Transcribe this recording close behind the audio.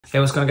Hey,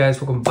 what's going on, guys?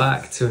 Welcome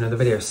back to another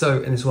video.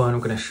 So in this one, I'm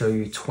going to show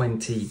you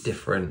 20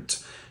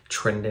 different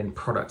trending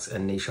products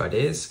and niche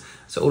ideas.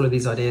 So all of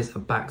these ideas are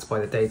backed by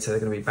the data.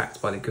 They're going to be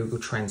backed by the Google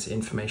Trends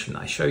information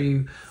that I show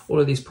you. All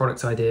of these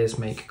product ideas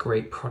make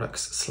great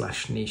products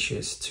 /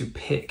 niches to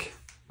pick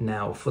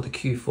now for the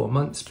Q4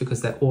 months,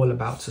 because they're all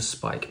about to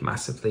spike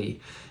massively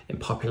in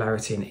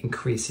popularity and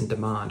increase in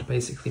demand.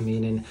 Basically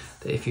meaning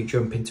that if you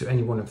jump into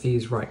any one of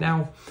these right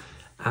now,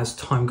 as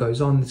time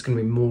goes on, there's going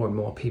to be more and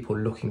more people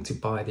looking to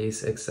buy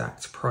these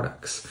exact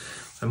products.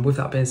 And with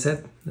that being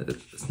said,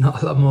 there's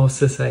not a lot more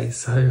to say.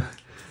 So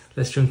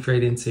let's jump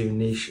straight into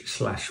niche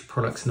 /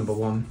 products number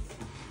one.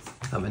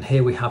 And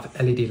here we have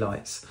LED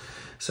lights.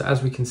 So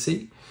as we can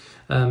see,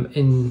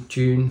 in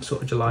June,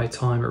 sort of July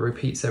time, it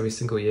repeats every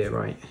single year,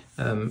 right?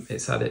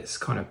 It's at its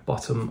kind of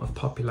bottom of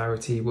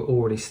popularity. We're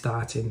already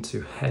starting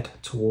to head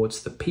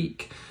towards the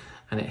peak,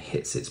 and it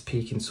hits its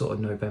peak in sort of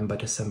November,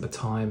 December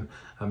time.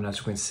 And as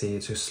you can see,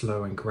 it's a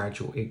slow and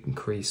gradual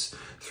increase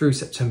through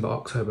September,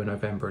 October,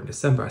 November, and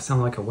December. I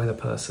sound like a weather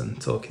person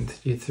talking to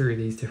you through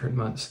these different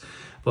months.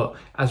 But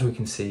as we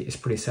can see, it's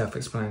pretty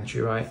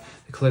self-explanatory, right?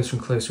 The closer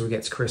and closer we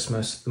get to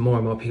Christmas, the more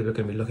and more people are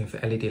going to be looking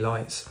for LED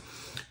lights.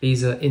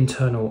 These are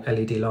internal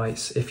LED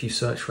lights. If you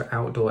search for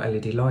outdoor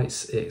LED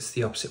lights, it's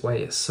the opposite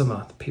way. It's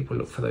summer. People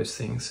look for those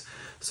things.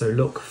 So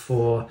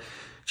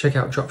check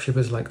out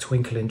dropshippers like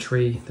Twinkling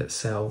Tree that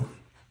sell.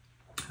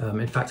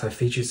 In fact, I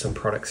featured some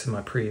products in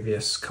my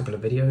previous couple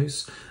of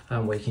videos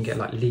where you can get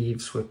like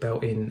leaves with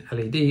built-in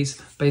LEDs.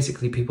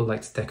 Basically, people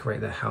like to decorate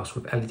their house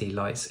with LED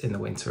lights in the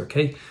winter,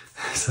 okay?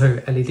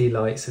 So LED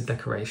lights and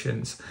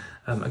decorations,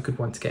 a good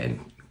one to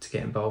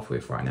get involved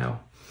with right now.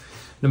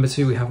 Number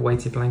two, we have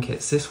weighted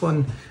blankets. This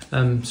one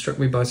struck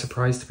me by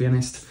surprise, to be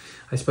honest.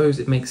 I suppose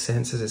it makes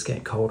sense as it's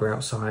getting colder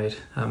outside.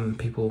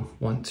 People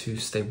want to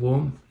stay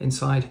warm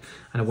inside,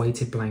 and a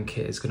weighted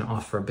blanket is going to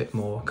offer a bit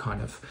more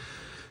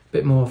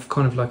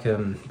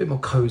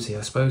cozy,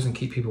 I suppose, and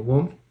keep people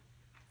warm.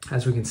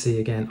 As we can see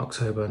again,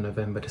 October,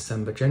 November,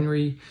 December,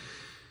 January,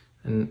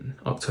 and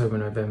October,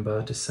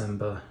 November,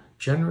 December,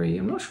 January.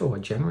 I'm not sure why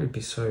January would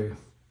be so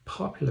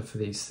popular for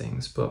these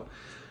things, but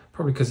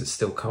probably because it's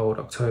still cold.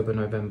 October,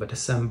 November,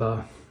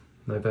 December,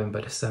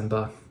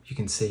 you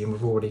can see, and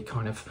we've already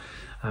kind of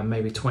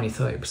maybe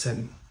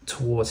 20-30%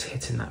 towards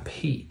hitting that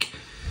peak.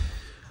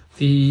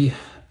 The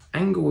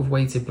angle with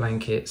weighted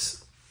blankets,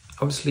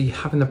 obviously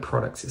having the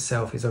product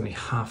itself is only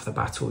half the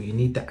battle. You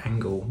need the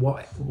angle.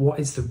 What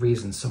is the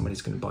reason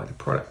somebody's going to buy the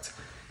product?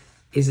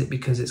 Is it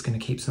because it's going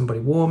to keep somebody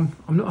warm?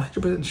 I'm not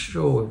 100%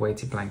 sure with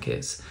weighted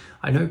blankets.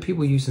 I know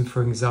people use them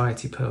for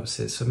anxiety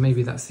purposes, so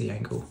maybe that's the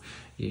angle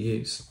you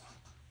use.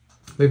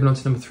 Moving on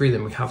to number three,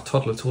 then we have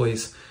toddler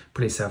toys.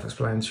 Pretty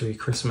self-explanatory.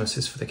 Christmas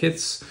is for the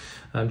kids.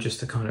 Just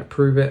to kind of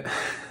prove it,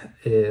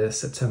 is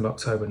September,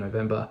 October,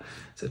 November,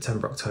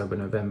 September, October,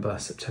 November,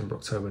 September,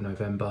 October,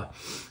 November.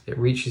 It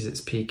reaches its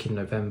peak in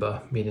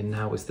November, meaning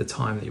now is the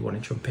time that you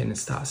want to jump in and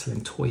start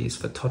selling toys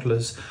for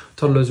toddlers.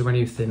 Toddlers are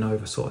anything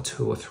over sort of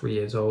 2 or 3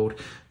 years old.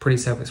 Pretty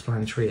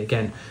self-explanatory.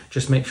 Again,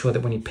 just make sure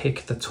that when you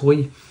pick the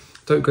toy,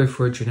 don't go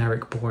for a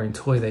generic, boring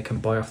toy they can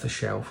buy off the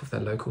shelf of their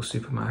local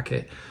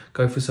supermarket.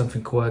 Go for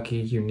something quirky,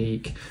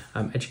 unique,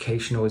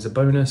 educational as a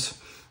bonus,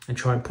 and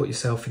try and put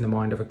yourself in the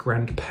mind of a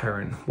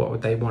grandparent. What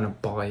would they want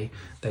to buy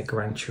their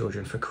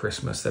grandchildren for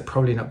Christmas? They're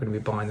probably not going to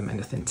be buying them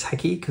anything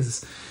techie,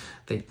 because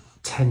they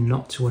tend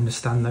not to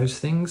understand those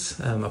things.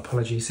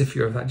 Apologies if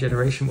you're of that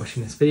generation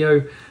watching this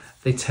video.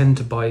 They tend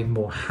to buy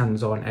more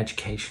hands-on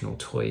educational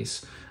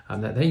toys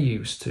that they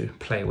use to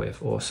play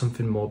with, or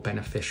something more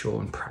beneficial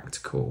and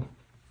practical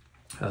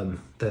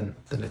than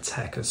a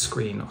tech, a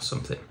screen or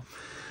something.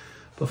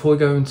 Before we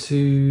go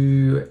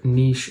into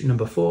niche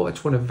number four, I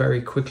just want to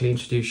very quickly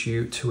introduce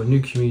you to a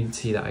new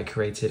community that I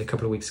created a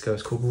couple of weeks ago.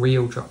 It's called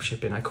Real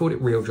Dropshipping. I called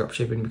it Real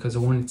Dropshipping because I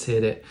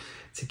wanted it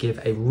to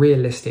give a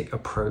realistic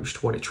approach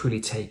to what it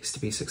truly takes to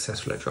be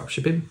successful at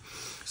dropshipping.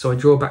 So I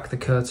draw back the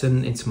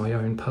curtain into my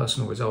own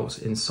personal results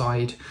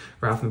inside,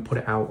 rather than put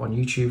it out on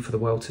YouTube for the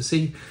world to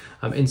see.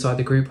 Inside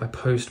the group, I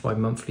post my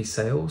monthly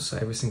sales. So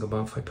every single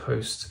month I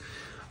post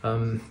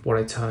what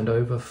I turned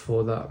over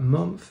for that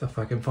month, if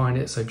I can find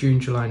it. So June,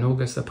 July and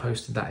August, I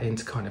posted that in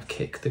to kind of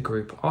kick the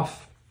group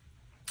off.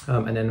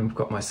 And then I've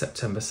got my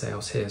September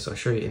sales here. So I'll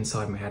show you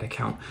inside my ad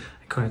account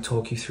and kind of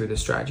talk you through the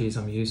strategies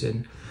I'm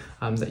using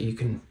that you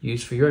can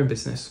use for your own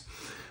business.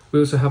 We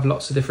also have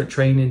lots of different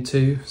training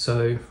too.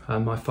 So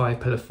my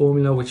 5-pillar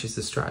formula, which is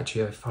the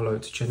strategy I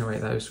followed to generate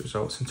those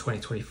results in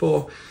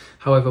 2024.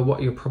 However,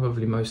 what you're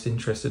probably most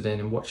interested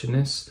in watching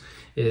this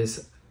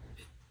is,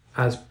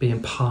 as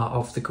being part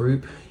of the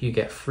group, you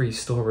get free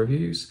store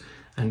reviews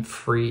and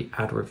free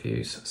ad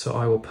reviews. So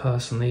I will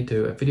personally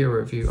do a video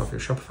review of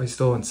your Shopify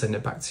store and send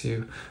it back to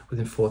you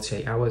within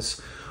 48 hours.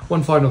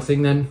 One final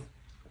thing then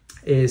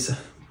is,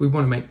 we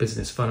want to make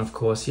business fun, of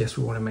course. Yes,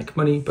 we want to make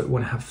money, but we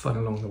want to have fun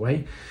along the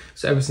way.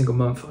 So every single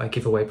month I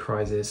give away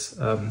prizes.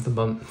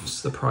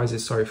 The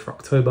prizes for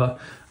October,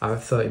 I have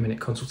a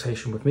 30-minute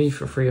consultation with me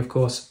for free, of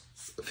course.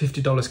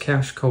 $50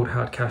 cash, cold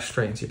hard cash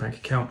straight into your bank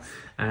account,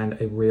 and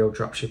a real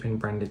dropshipping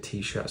branded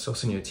t-shirt. So I'll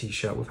send you a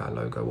t-shirt with our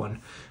logo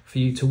on for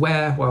you to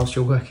wear whilst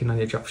you're working on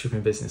your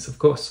dropshipping business, of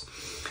course.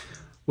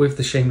 With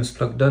the shameless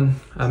plug done,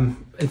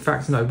 in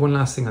fact, no, one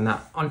last thing on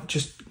that.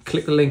 Just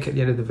click the link at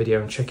the end of the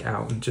video and check it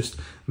out and just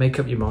make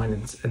up your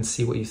mind and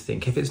see what you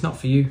think. If it's not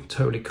for you,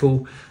 totally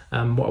cool.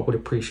 What I would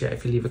appreciate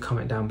if you leave a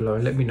comment down below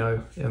and let me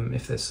know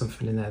if there's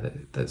something in there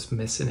that's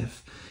missing,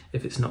 if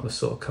it's not the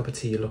sort of cup of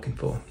tea you're looking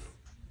for.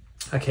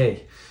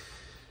 Okay,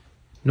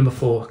 number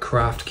 4,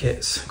 craft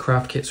kits.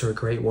 Craft kits are a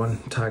great one,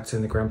 tagged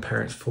in the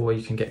grandparents for.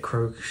 You can get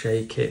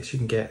crochet kits, you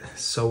can get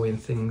sewing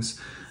things,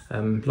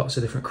 lots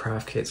of different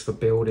craft kits for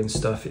building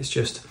stuff. It's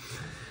just,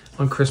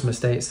 on Christmas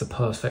Day, it's the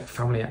perfect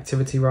family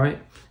activity, right?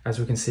 As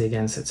we can see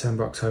again,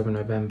 September, October,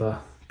 November,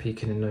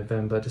 peaking in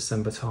November,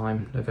 December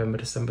time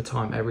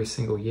every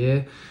single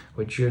year.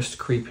 We're just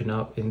creeping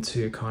up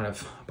into kind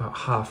of about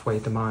halfway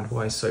demand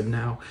wise. So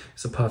now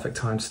it's the perfect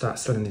time to start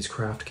selling these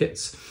craft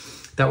kits.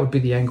 That would be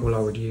the angle I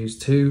would use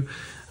too.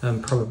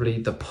 Probably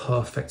the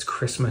perfect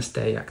Christmas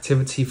Day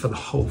activity for the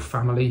whole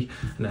family,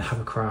 and then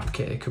have a craft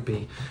kit. It could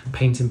be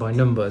painting by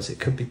numbers, it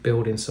could be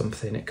building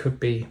something, it could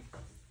be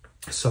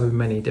so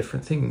many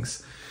different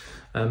things.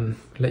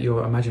 Let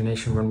your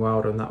imagination run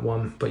wild on that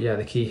one. But yeah,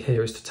 the key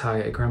here is to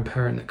target a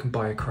grandparent that can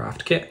buy a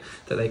craft kit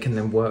that they can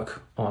then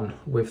work on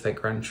with their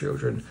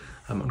grandchildren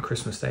on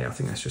Christmas Day. I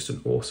think that's just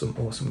an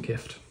awesome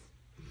gift.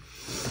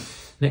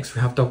 Next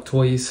we have dog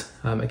toys.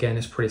 Again,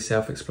 it's pretty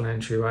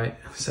self-explanatory, right?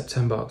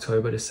 September,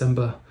 October,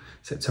 December.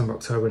 September,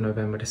 October,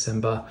 November,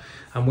 December.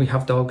 And we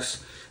have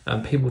dogs.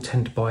 People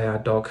tend to buy our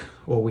dog,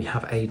 or we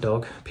have a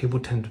dog. People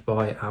tend to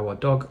buy our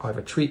dog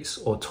either treats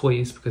or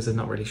toys because they're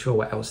not really sure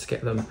what else to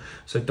get them.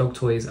 So dog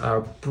toys are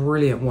a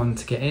brilliant one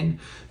to get in,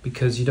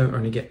 because you don't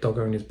only get dog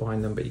owners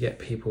buying them, but you get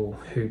people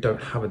who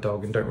don't have a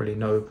dog and don't really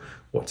know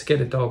what to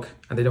get a dog,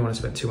 and they don't want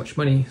to spend too much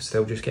money, so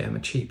they'll just get them a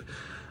cheap,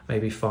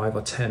 maybe £5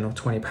 or £10 or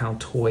 £20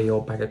 toy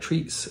or bag of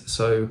treats.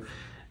 So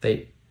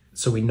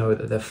we know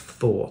that they've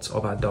thought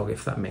of our dog,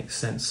 if that makes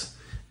sense.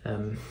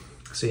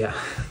 So yeah,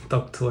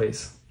 dog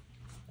toys.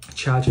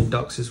 Charging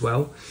ducks as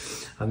well,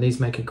 and these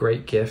make a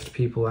great gift.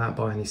 People aren't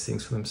buying these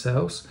things for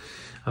themselves.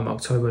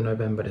 October,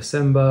 November,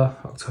 December,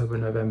 October,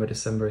 November,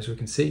 December, as we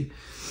can see.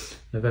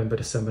 November,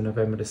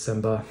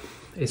 December.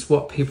 It's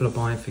what people are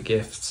buying for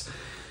gifts.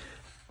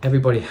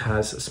 Everybody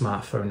has a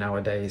smartphone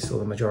nowadays, or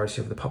the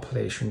majority of the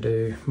population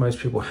do. Most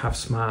people have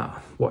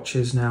smart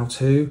watches now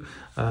too,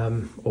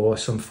 or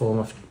some form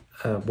of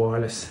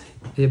wireless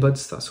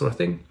earbuds, that sort of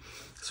thing.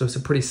 So it's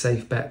a pretty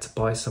safe bet to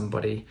buy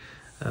somebody,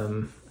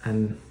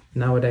 and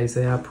nowadays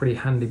they are pretty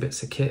handy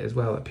bits of kit as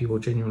well that people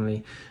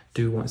genuinely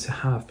do want to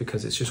have,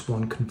 because it's just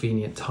one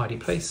convenient, tidy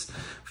place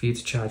for you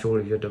to charge all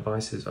of your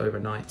devices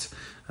overnight.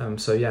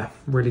 So yeah,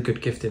 really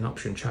good gifting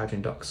option,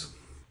 charging ducks.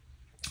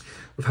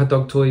 We've had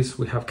dog toys,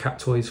 we have cat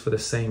toys for the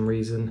same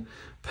reason.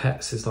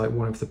 Pets is like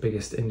one of the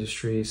biggest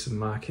industries and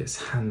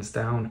markets, hands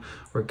down,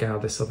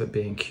 regardless of it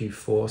being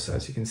Q4. So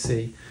as you can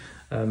see,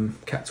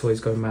 cat toys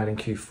go mad in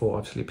Q4.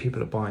 Obviously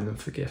people are buying them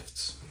for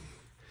gifts.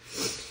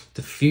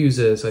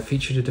 Diffusers. I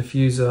featured a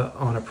diffuser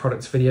on a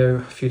product video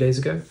a few days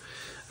ago,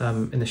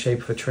 in the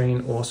shape of a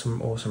train.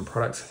 Awesome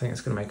products. I think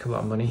it's going to make a lot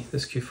of money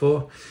this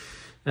Q4,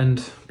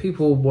 and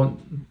people want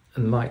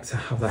and like to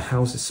have their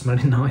houses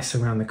smelling nice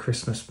around the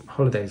Christmas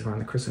holidays, around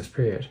the Christmas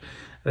period.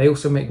 They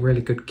also make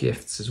really good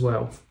gifts as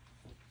well.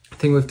 The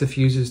thing with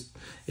diffusers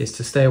is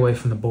to stay away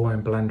from the boring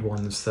bland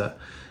ones that,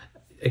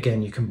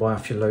 again, you can buy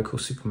off your local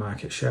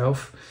supermarket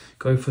shelf.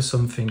 Go for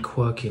something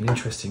quirky and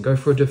interesting. Go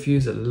for a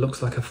diffuser that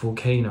looks like a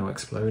volcano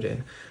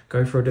exploding.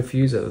 Go for a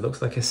diffuser that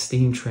looks like a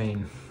steam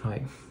train,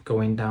 like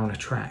going down a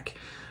track.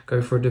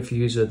 Go for a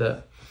diffuser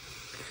that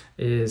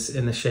is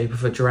in the shape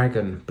of a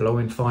dragon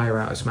blowing fire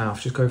out its mouth.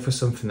 Just go for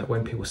something that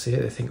when people see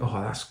it, they think,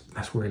 oh,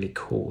 that's really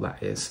cool,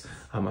 that is.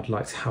 I'd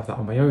like to have that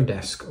on my own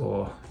desk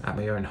or at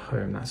my own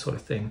home, that sort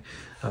of thing.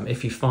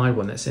 If you find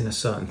one that's in a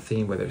certain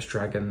theme, whether it's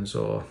dragons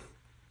or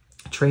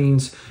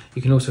trains,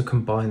 you can also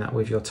combine that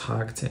with your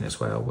targeting as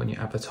well when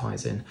you're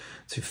advertising,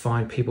 to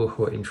find people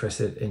who are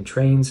interested in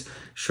trains,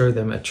 show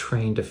them a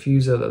train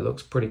diffuser that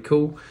looks pretty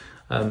cool,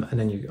 and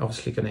then you're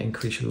obviously going to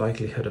increase your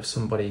likelihood of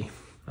somebody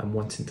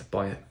wanting to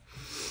buy it.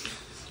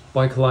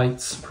 Bike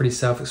lights, pretty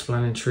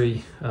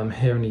self-explanatory.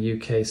 Here in the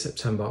UK,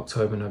 September,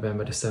 October,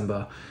 November,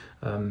 December,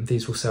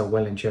 these will sell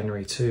well in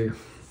January too.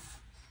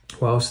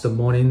 Whilst the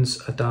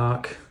mornings are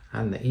dark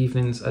and the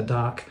evenings are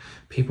dark,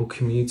 people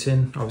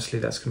commuting, obviously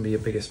that's going to be your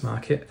biggest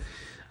market,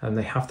 and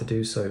they have to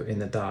do so in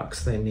the dark,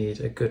 so they need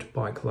a good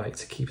bike light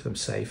to keep them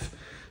safe.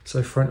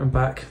 So front and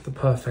back, the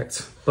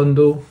perfect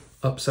bundle,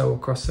 upsell or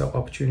cross-sell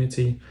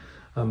opportunity.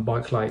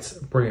 Bike lights,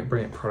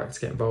 brilliant product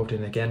to get involved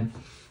in. Again,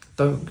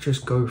 don't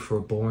just go for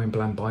a boring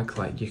bland bike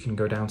light. You can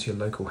go down to your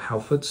local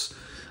Halfords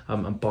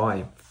and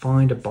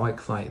find a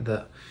bike light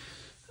that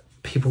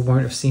people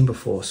won't have seen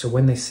before. So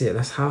when they see it,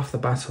 that's half the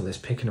battle, is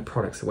picking a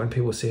product that when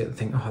people see it, they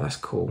think, oh, that's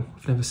cool,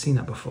 I've never seen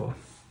that before.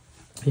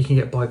 You can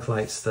get bike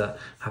lights that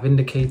have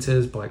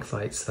indicators, bike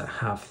lights that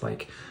have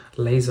like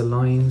laser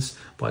lines,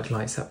 bike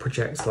lights that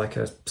project like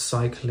a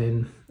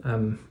cycling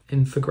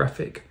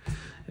infographic.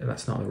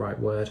 That's not the right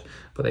word,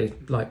 but they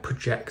like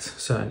project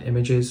certain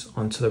images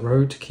onto the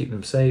road to keep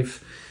them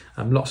safe.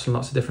 Lots and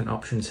lots of different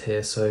options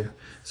here. So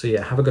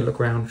yeah, have a good look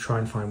around, try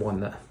and find one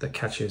that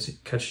catches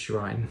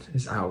your eye and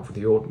is out of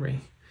the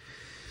ordinary.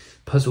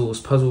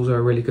 Puzzles are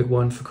a really good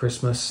one for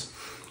Christmas,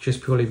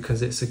 just purely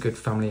because it's a good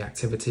family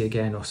activity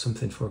again, or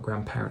something for a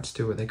grandparent to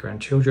do with their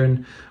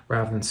grandchildren.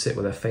 Rather than sit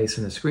with their face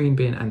in the screen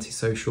being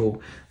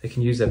antisocial, they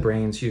can use their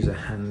brains, use their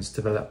hands,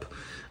 develop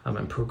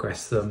and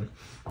progress them,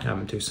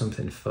 do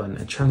something fun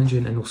and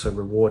challenging and also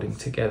rewarding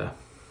together.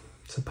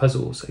 So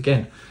puzzles,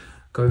 again,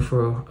 go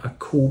for a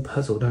cool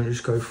puzzle. Don't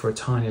just go for a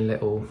tiny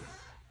little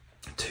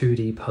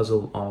 2D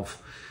puzzle of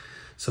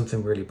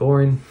something really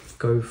boring.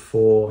 Go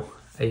for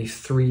a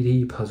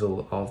 3D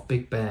puzzle of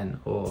Big Ben,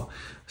 or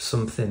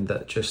something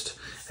that just,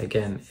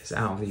 again, is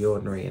out of the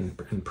ordinary and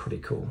pretty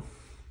cool.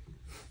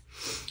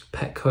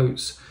 Pet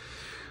coats.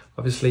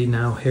 Obviously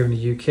now here in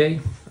the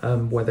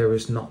UK, weather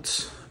is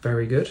not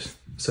very good.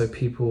 So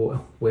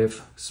people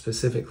with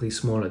specifically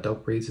smaller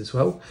dog breeds as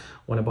well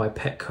want to buy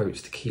pet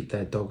coats to keep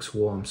their dogs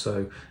warm.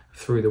 So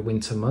through the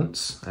winter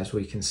months, as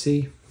we can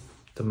see,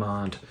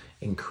 demand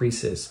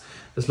increases.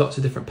 There's lots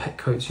of different pet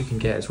coats you can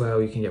get as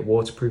well. You can get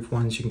waterproof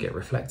ones, you can get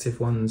reflective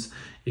ones,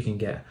 you can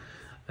get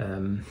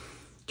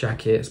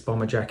jackets,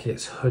 bomber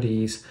jackets,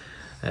 hoodies.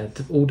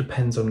 It all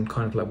depends on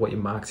kind of like what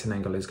your marketing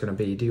angle is going to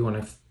be. Do you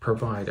want to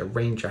provide a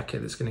rain jacket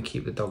that's going to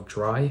keep the dog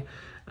dry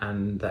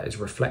and that is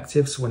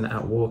reflective, so when they're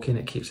out walking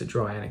it keeps it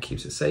dry and it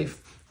keeps it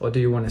safe? Or do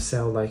you want to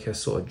sell like a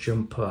sort of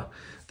jumper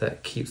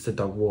that keeps the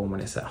dog warm when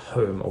it's at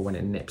home or when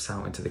it nips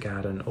out into the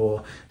garden?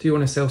 Or do you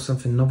want to sell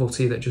something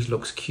novelty that just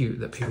looks cute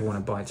that people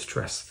want to buy to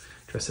dress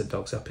their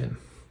dogs up in?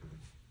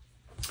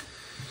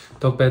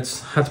 Dog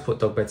beds, had to put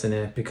dog beds in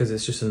here because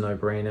it's just a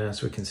no-brainer,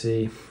 as we can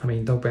see. I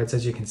mean, dog beds,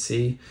 as you can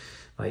see,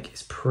 like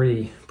it's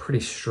pretty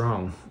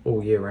strong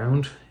all year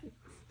round,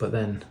 but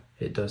then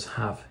it does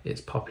have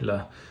its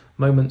popular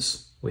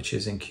moments, which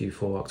is in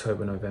Q4,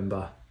 October,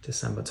 November,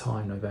 December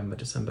time, November,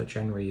 December,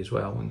 January as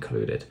well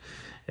included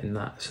in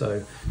that.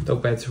 So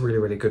dog bed's a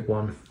really good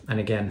one. And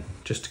again,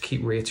 just to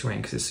keep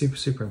reiterating, because it's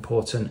super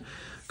important,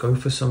 go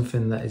for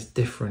something that is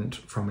different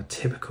from a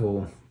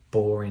typical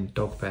boring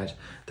dog bed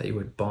that you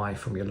would buy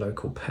from your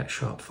local pet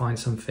shop. Find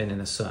something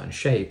in a certain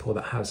shape, or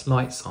that has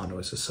lights on, or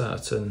is a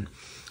certain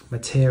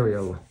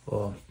material,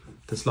 or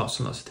there's lots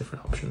and lots of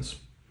different options.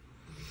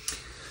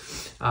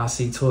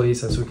 RC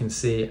toys, as we can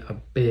see, a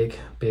big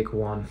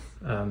one.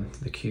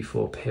 The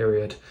Q4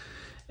 period,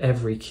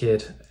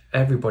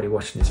 everybody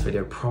watching this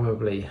video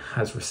probably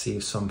has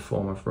received some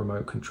form of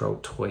remote control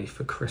toy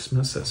for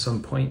Christmas at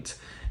some point.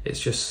 It's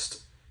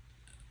just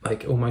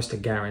like almost a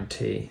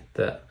guarantee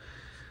that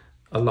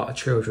a lot of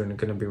children are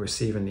going to be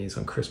receiving these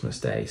on Christmas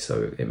Day,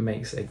 so it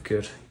makes a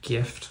good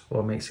gift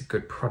or makes a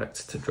good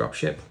product to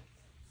dropship.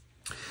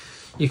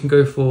 You can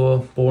go for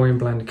boring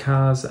bland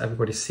cars that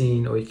everybody's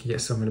seen, or you can get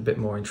something a bit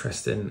more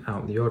interesting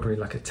out in the ordinary,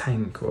 like a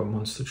tank or a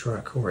monster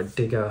truck or a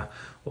digger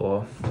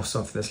or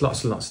something. There's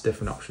lots and lots of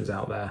different options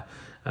out there.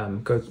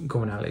 Go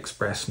on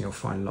AliExpress and you'll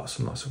find lots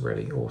and lots of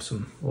really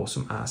awesome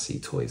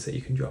RC toys that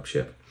you can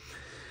dropship.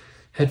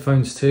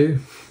 Headphones too.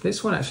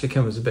 This one actually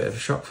came as a bit of a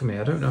shock for me.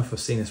 I don't know if I've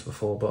seen this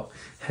before, but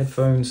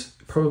headphones,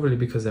 probably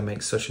because they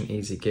make such an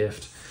easy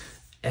gift.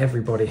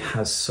 Everybody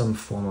has some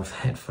form of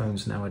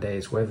headphones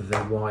nowadays, whether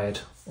they're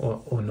wired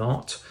or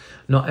not.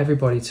 Not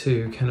everybody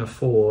too can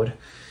afford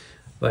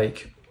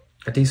like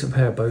a decent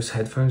pair of Bose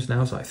headphones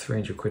now. It's like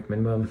 300 quid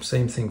minimum.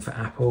 Same thing for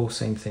Apple,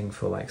 same thing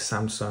for like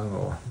Samsung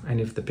or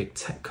any of the big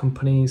tech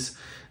companies.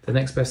 The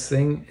next best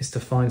thing is to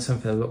find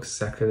something that looks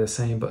exactly the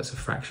same, but it's a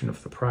fraction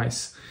of the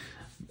price.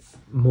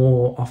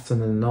 More often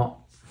than not,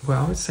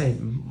 well, I would say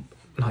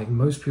like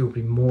most people would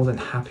be more than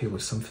happy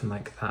with something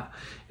like that.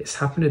 It's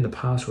happened in the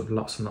past with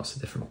lots and lots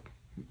of different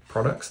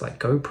products, like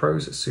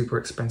GoPros. It's super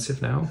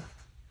expensive now,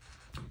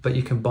 but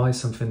you can buy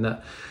something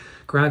that,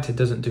 granted,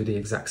 doesn't do the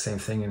exact same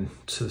thing and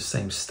to the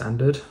same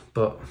standard,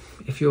 but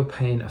if you're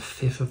paying a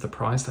fifth of the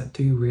price, like,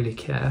 do you really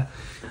care?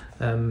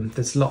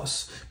 There's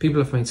lots,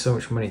 people have made so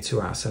much money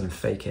too out of selling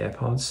fake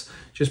AirPods,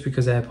 just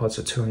because AirPods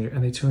are 200, are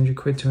they 200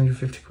 quid,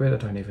 250 quid? I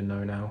don't even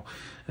know now.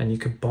 And you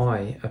could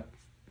buy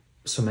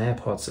some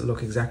AirPods that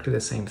look exactly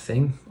the same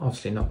thing,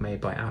 obviously not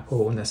made by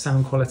Apple, and their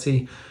sound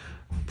quality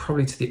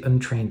probably to the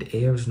untrained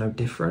ear is no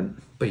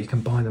different, but you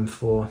can buy them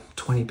for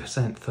 20%,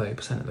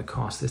 30% of the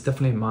cost. There's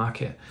definitely a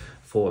market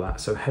for that.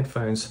 So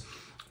headphones,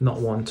 not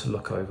one to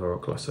look over or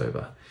gloss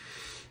over.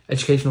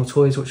 Educational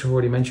toys, which I've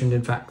already mentioned,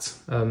 in fact,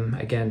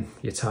 again,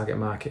 your target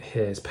market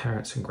here is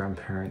parents and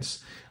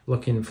grandparents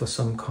looking for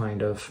some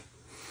kind of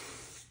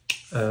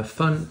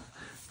fun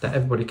that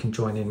everybody can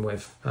join in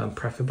with,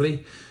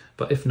 preferably.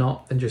 But if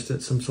not, then just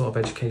some sort of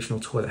educational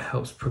toy that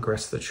helps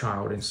progress the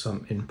child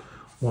in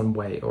one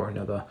way or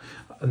another.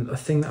 And a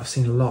thing that I've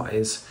seen a lot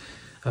is,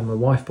 my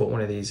wife bought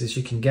one of these, is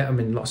you can get them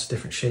in lots of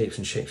different shapes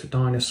and shapes of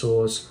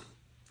dinosaurs,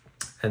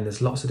 and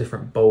there's lots of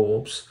different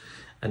bulbs,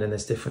 And then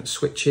there's different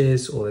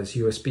switches, or there's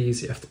USBs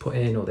that you have to put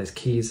in, or there's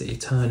keys that you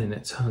turn and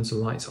it turns the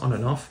lights on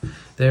and off.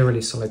 They're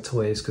really solid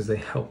toys because they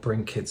help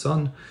bring kids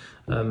on.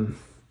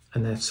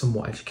 And they're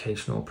somewhat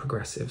educational,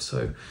 progressive.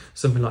 So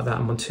something like that.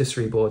 And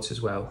Montessori boards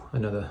as well,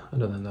 another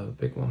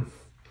big one.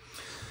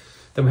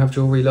 Then we have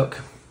jewelry. Look,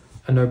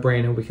 a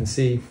no-brainer. We can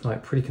see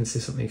like pretty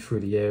consistently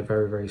through the year,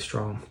 very, very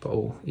strong, but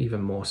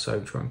even more so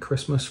during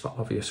Christmas for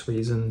obvious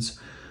reasons.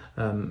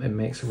 It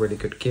makes a really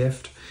good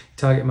gift.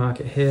 Target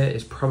market here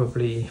is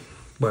probably,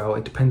 well,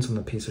 it depends on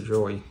the piece of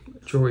jewelry.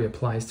 Jewelry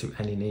applies to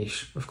any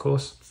niche, of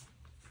course.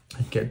 You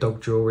can get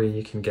dog jewelry,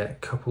 you can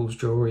get couples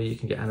jewelry, you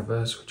can get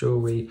anniversary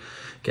jewelry,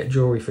 get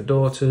jewelry for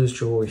daughters,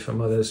 jewelry for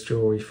mothers,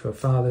 jewelry for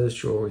fathers,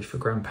 jewelry for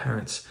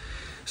grandparents.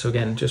 So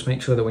again, just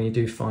make sure that when you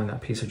do find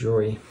that piece of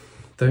jewelry,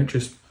 don't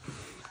just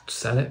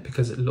sell it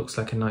because it looks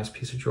like a nice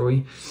piece of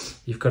jewelry.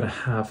 You've got to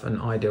have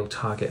an ideal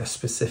target, a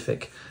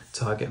specific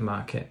target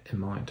market in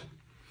mind.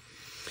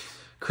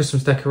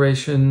 Christmas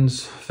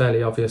decorations,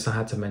 fairly obvious. I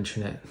had to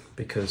mention it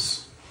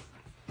because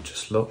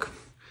just look.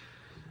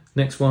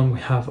 Next one, we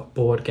have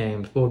board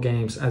games. Board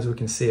games, as we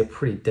can see, are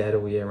pretty dead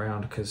all year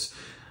round because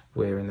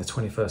we're in the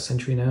 21st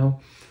century now.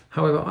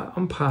 However,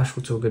 I'm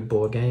partial to a good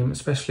board game,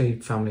 especially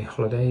family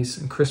holidays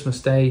and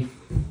Christmas Day,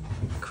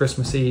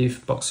 Christmas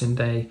Eve, Boxing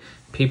Day.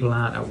 People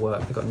aren't at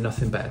work. They've got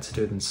nothing better to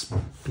do than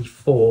be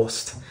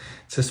forced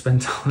to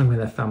spend time with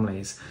their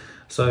families.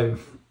 So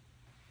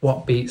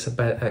what beats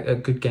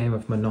a good game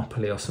of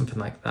Monopoly or something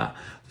like that?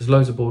 There's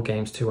loads of board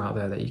games too out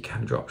there that you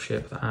can drop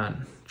ship that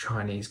aren't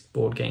Chinese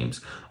board games.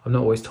 I'm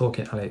not always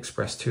talking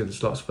AliExpress too.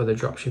 There's lots of other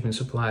drop shipping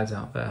suppliers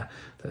out there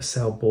that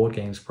sell board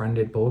games,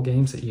 branded board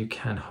games that you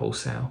can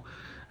wholesale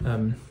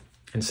and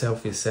sell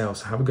for yourself.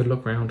 So have a good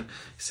look around,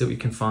 see what you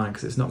can find,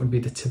 because it's not going to be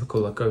the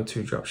typical or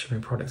go-to drop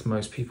shipping products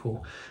most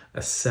people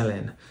are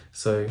selling.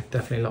 So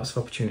definitely lots of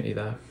opportunity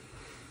there.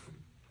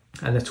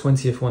 And the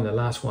 20th one, the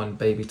last one,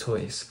 baby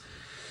toys.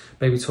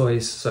 Baby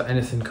toys, so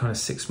anything kind of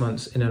 6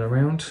 months in and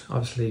around.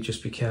 Obviously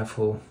just be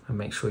careful and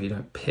make sure you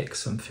don't pick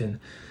something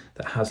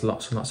that has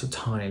lots and lots of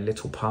tiny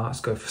little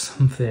parts. Go for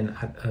something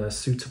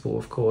suitable,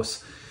 of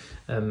course.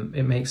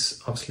 It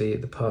makes obviously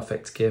the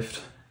perfect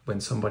gift when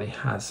somebody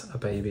has a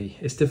baby.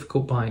 It's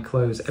difficult buying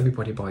clothes.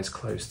 Everybody buys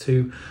clothes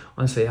too.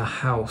 Honestly, our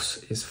house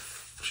is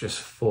just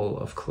full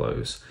of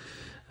clothes.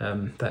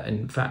 That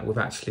in fact we've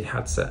actually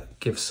had to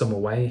give some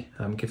away,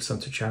 give some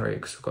to charity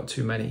because we've got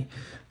too many.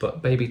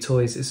 But baby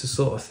toys is the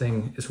sort of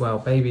thing as well.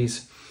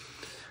 Babies,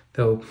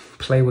 they'll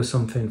play with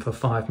something for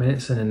 5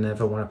 minutes and then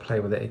never want to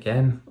play with it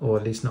again, or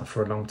at least not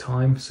for a long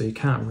time. So you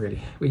can't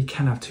really, we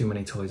can have too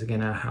many toys.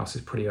 Again, our house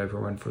is pretty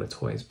overrun full of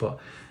toys, but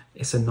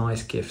it's a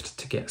nice gift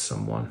to get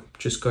someone.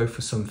 Just go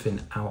for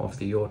something out of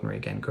the ordinary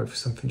again. Go for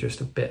something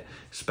just a bit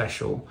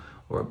special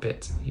or a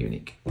bit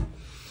unique.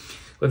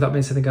 With that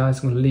being said, guys,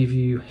 I'm going to leave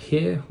you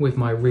here with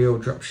my real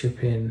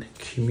dropshipping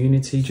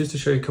community, just to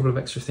show you a couple of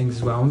extra things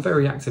as well. I'm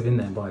very active in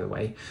there, by the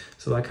way.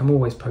 So like I'm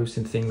always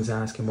posting things,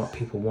 asking what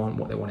people want,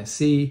 what they want to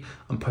see.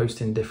 I'm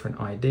posting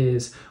different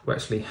ideas. We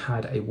actually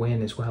had a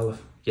win as well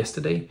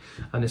yesterday.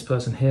 And this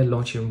person here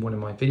launching one of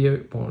my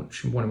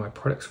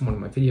products and one of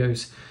my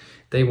videos.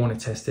 They wanted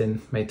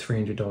testing, made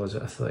 $300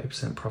 at a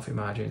 30% profit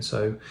margin.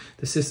 So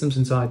the systems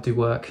inside do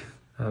work.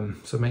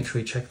 So make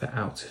sure you check that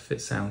out if it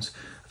sounds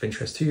of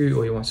interest to you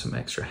or you want some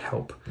extra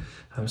help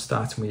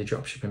starting with your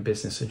dropshipping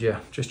business. So yeah,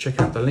 just check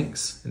out the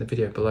links in the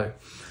video below.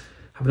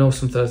 Have an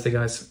awesome Thursday,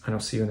 guys, and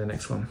I'll see you in the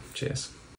next one. Cheers.